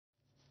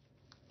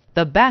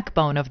The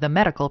backbone of the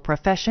medical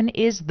profession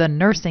is the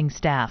nursing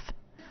staff.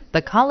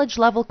 The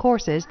college-level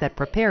courses that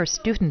prepare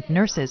student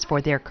nurses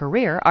for their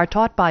career are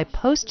taught by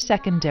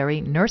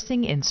post-secondary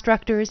nursing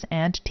instructors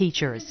and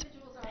teachers.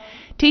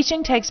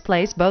 Teaching takes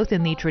place both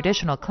in the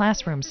traditional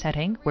classroom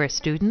setting, where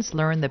students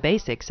learn the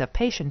basics of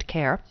patient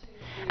care,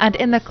 and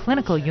in the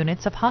clinical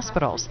units of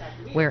hospitals,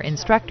 where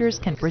instructors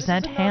can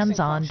present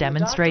hands-on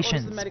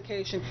demonstrations.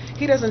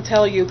 He doesn't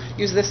tell you,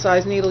 use this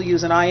size needle,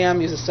 use an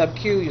IM, use a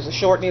sub-Q, use a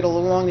short needle, a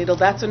long needle.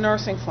 That's a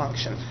nursing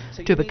function.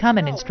 To become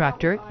an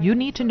instructor, you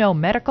need to know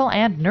medical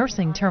and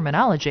nursing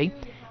terminology,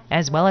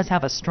 as well as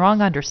have a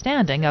strong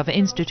understanding of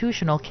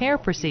institutional care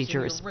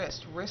procedures.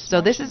 So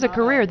this is a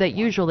career that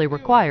usually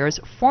requires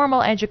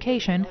formal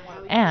education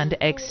and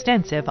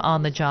extensive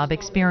on-the-job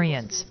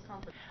experience.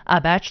 A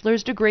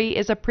bachelor's degree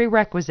is a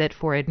prerequisite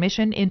for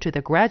admission into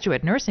the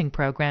graduate nursing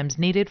programs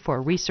needed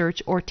for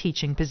research or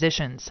teaching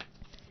positions.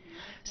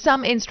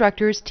 Some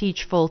instructors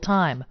teach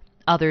full-time.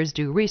 Others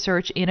do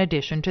research in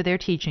addition to their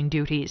teaching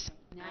duties.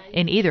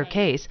 In either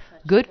case,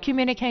 good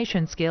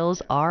communication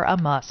skills are a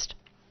must.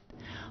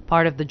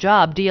 Part of the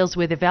job deals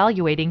with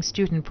evaluating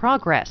student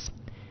progress.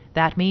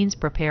 That means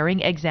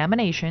preparing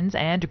examinations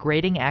and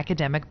grading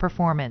academic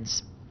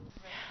performance.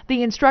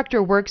 The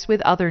instructor works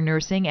with other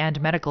nursing and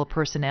medical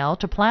personnel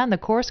to plan the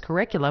course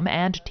curriculum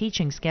and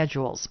teaching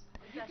schedules.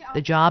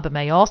 The job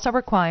may also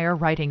require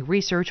writing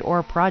research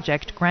or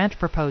project grant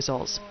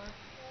proposals.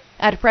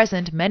 At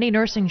present, many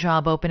nursing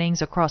job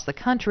openings across the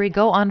country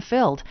go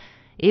unfilled,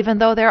 even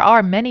though there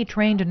are many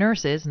trained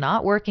nurses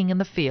not working in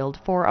the field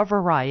for a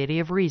variety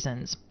of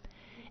reasons.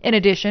 In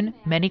addition,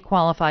 many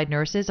qualified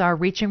nurses are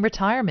reaching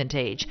retirement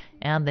age,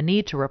 and the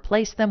need to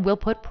replace them will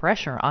put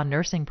pressure on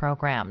nursing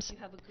programs.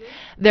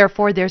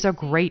 Therefore, there's a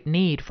great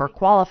need for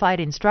qualified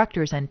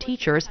instructors and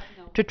teachers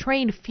to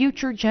train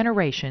future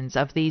generations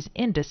of these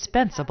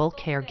indispensable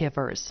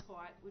caregivers.